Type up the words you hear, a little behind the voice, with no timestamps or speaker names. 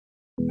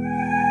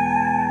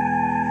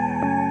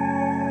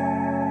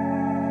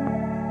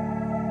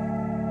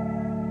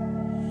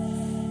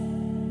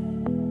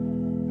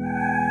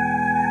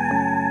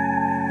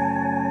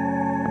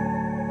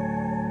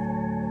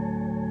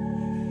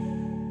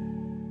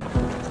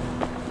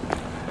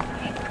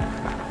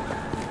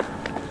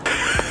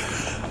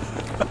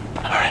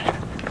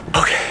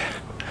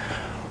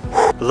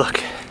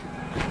Look.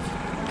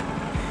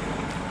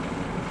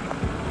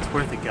 It's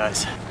worth it,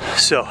 guys.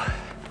 So,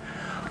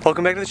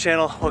 welcome back to the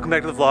channel. Welcome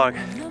back to the vlog.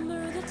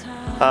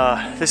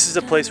 This is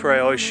a place where I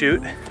always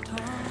shoot,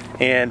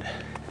 and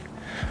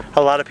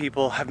a lot of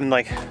people have been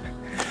like,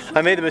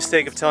 I made the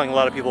mistake of telling a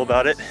lot of people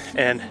about it,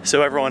 and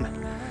so everyone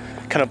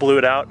kind of blew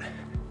it out,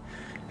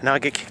 and now I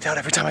get kicked out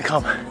every time I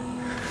come.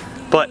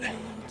 But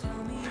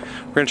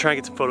we're gonna try and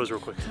get some photos real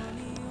quick.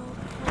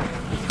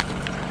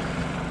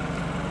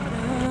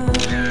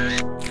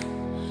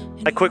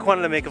 I quick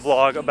wanted to make a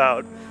vlog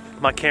about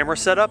my camera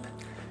setup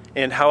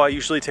and how I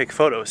usually take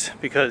photos,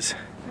 because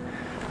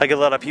I get a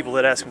lot of people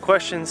that ask me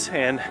questions,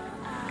 and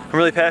I'm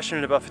really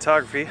passionate about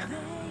photography,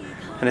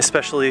 and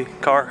especially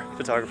car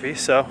photography.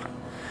 So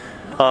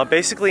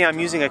basically I'm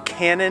using a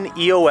Canon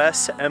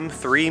EOS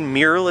M3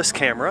 mirrorless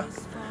camera,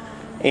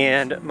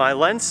 and my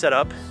lens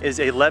setup is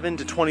a 11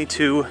 to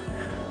 22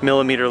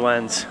 millimeter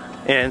lens,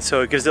 and so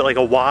it gives it like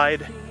a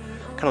wide,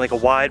 kind of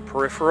like a wide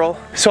peripheral.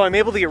 So I'm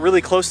able to get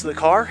really close to the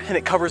car, and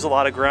it covers a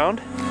lot of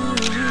ground,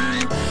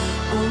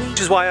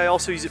 which is why I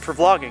also use it for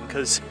vlogging,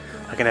 because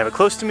I can have it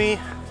close to me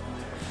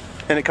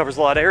and it covers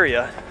a lot of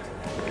area.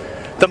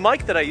 The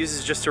mic that I use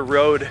is just a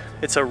Rode,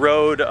 it's a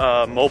Rode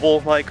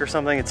mobile mic or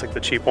something. It's like the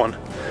cheap one,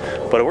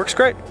 but it works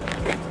great.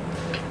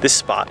 This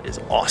spot is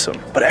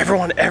awesome, but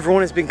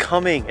everyone has been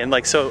coming, and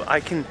like, so I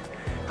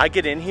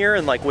get in here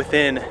and like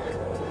within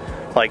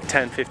like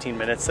 10-15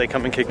 minutes they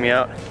come and kick me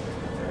out.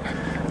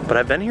 But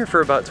I've been here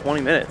for about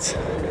 20 minutes.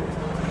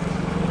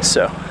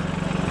 So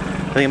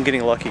I think I'm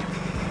getting lucky.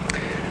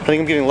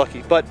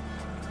 But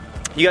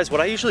you guys, what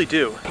I usually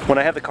do when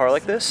I have the car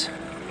like this,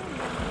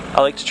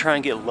 I like to try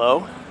and get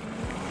low.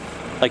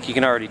 Like you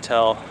can already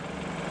tell.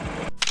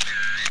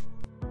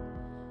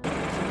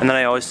 And then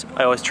I always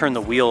turn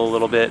the wheel a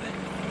little bit.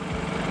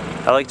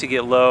 I like to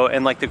get low,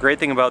 and like the great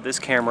thing about this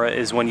camera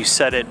is when you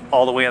set it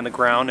all the way on the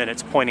ground and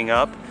it's pointing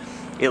up,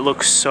 it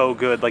looks so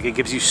good. Like it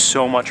gives you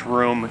so much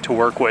room to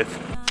work with.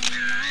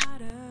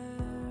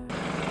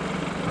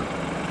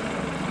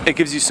 It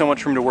gives you so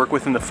much room to work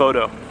with in the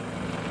photo,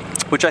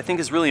 which I think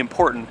is really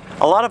important.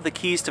 A lot of the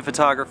keys to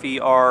photography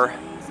are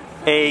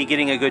A,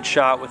 getting a good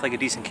shot with like a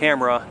decent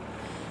camera,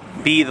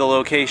 B, the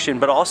location,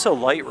 but also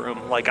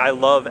Lightroom. Like I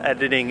love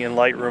editing in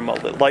Lightroom.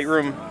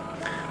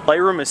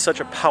 Lightroom is such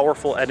a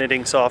powerful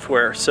editing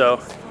software,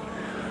 so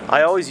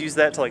I always use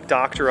that to like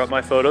doctor up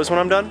my photos when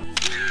I'm done.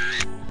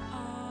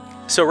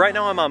 So right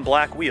now I'm on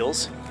black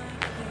wheels,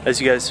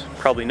 as you guys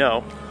probably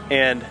know,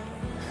 and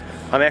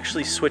I'm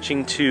actually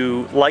switching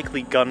to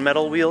likely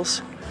gunmetal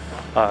wheels,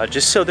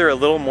 just so they're a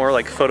little more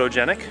like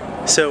photogenic.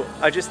 So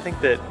I just think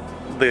that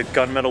the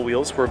gunmetal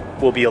wheels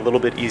will be a little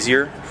bit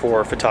easier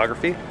for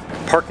photography.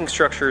 Parking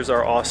structures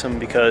are awesome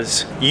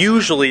because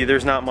usually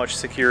there's not much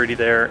security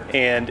there,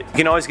 and you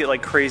can always get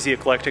like crazy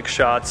eclectic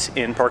shots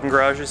in parking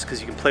garages because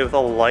you can play with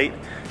all the light,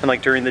 and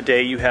like during the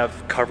day you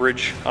have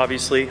coverage,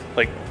 obviously,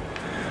 like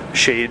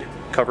shade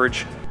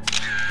coverage.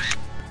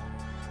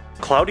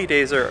 Cloudy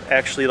days are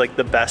actually like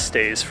the best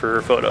days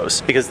for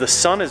photos because the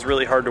sun is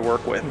really hard to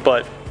work with,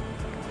 but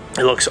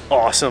it looks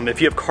awesome. If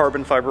you have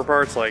carbon fiber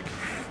parts, like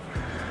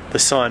the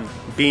sun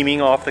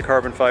beaming off the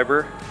carbon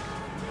fiber,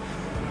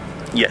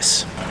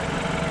 yes.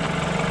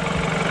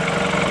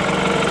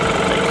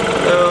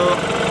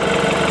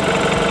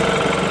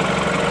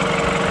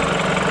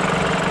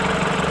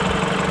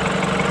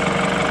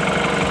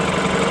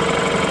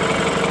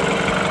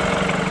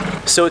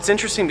 So it's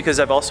interesting because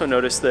I've also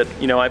noticed that,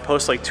 you know, I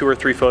post like 2 or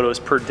 3 photos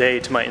per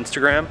day to my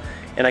Instagram,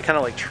 and I kind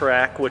of like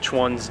track which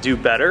ones do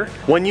better.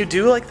 When you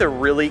do like the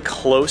really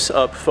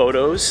close-up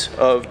photos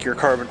of your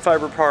carbon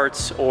fiber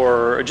parts,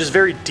 or just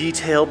very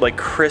detailed, like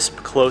crisp,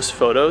 close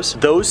photos,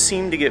 those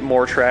seem to get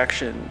more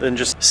traction than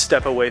just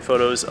step-away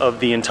photos of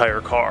the entire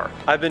car.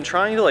 I've been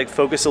trying to like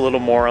focus a little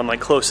more on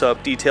like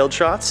close-up detailed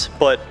shots,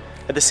 but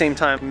at the same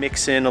time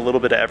mix in a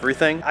little bit of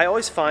everything. I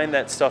always find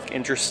that stuff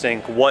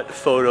interesting, what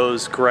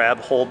photos grab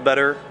hold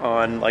better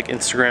on like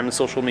Instagram and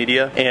social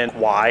media, and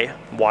why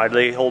do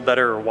they hold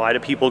better, or why do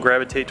people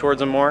gravitate towards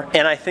them more.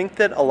 And I think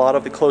that a lot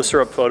of the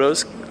closer up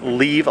photos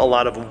leave a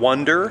lot of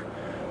wonder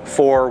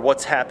for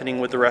what's happening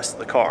with the rest of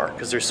the car,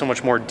 because there's so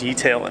much more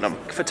detail in them.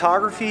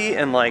 Photography,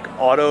 and like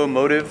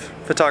automotive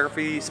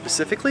photography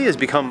specifically, has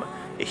become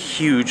a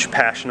huge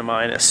passion of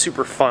mine, a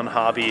super fun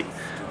hobby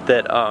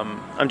that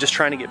I'm just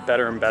trying to get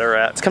better and better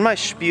at. It's kind of my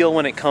spiel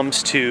when it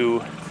comes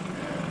to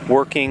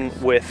working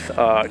with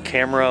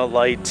camera,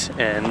 light,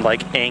 and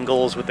like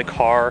angles with the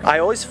car. I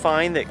always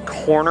find that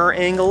corner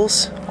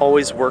angles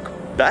always work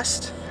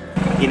best.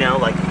 You know,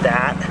 like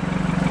that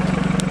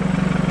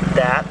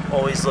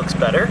always looks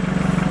better.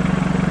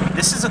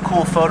 This is a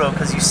cool photo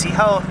because you see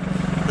how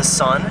the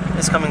sun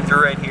is coming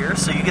through right here,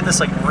 so you get this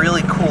like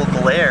really cool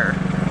glare.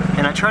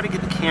 And I try to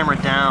get the camera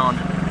down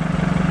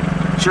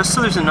just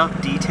so there's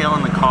enough detail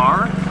in the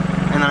car,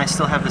 and then I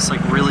still have this like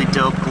really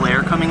dope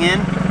glare coming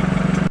in.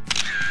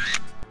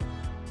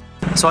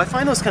 So I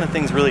find those kind of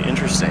things really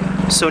interesting.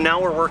 So now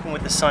we're working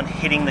with the sun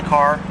hitting the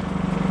car,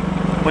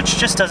 which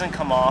just doesn't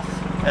come off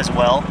as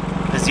well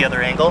as the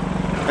other angle.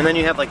 And then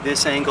you have like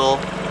this angle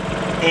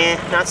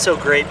not so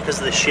great because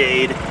of the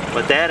shade,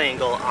 but that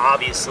angle,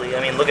 obviously,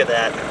 I mean, look at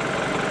that.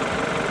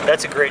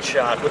 That's a great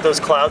shot with those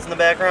clouds in the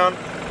background.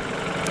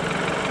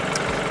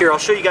 Here, I'll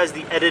show you guys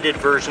the edited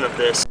version of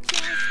this.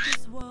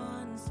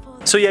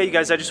 So yeah, you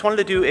guys, I just wanted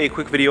to do a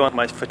quick video on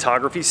my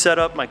photography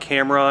setup, my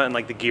camera, and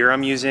like the gear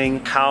I'm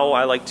using, how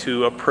I like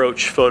to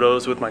approach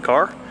photos with my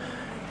car.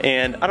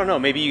 And I don't know,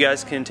 maybe you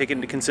guys can take it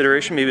into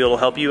consideration, maybe it'll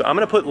help you. I'm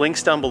gonna put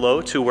links down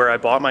below to where I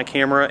bought my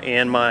camera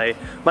and my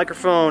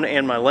microphone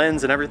and my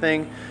lens and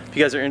everything. If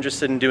you guys are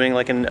interested in doing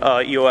like an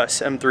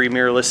EOS M3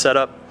 mirrorless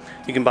setup,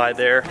 you can buy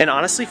there. And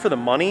honestly, for the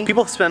money,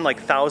 people spend like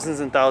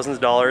thousands and thousands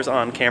of dollars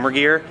on camera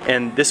gear,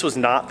 and this was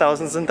not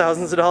thousands and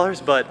thousands of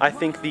dollars, but I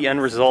think the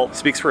end result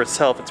speaks for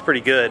itself. It's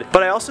pretty good.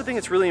 But I also think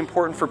it's really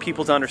important for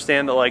people to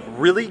understand that like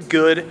really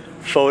good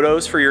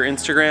photos for your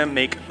Instagram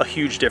make a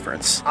huge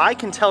difference. I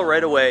can tell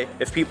right away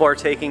if people are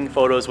taking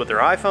photos with their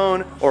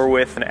iPhone or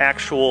with an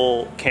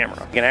actual camera,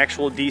 like an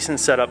actual decent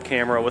setup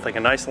camera with like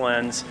a nice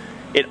lens.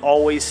 It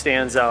always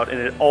stands out and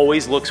it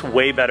always looks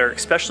way better,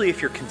 especially if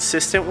you're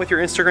consistent with your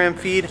Instagram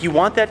feed. You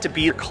want that to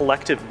be your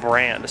collective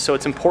brand, so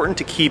it's important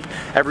to keep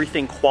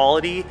everything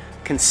quality,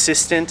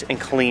 consistent, and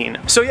clean.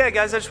 So yeah,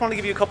 guys, I just want to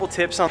give you a couple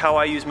tips on how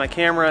I use my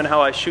camera and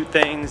how I shoot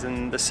things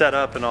and the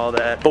setup and all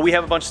that. But we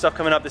have a bunch of stuff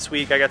coming up this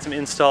week. I got some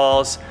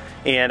installs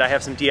and I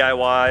have some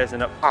DIYs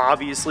and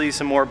obviously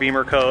some more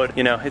Beamer code.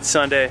 You know, it's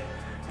Sunday.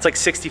 It's like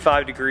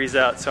 65 degrees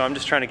out, so I'm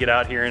just trying to get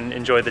out here and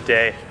enjoy the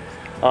day.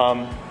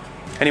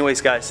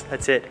 Anyways, guys,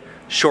 that's it.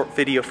 Short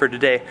video for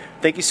today.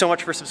 Thank you so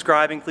much for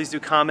subscribing. Please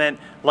do comment,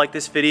 like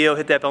this video,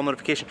 hit that bell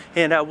notification,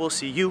 and I will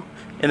see you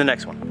in the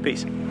next one.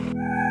 Peace.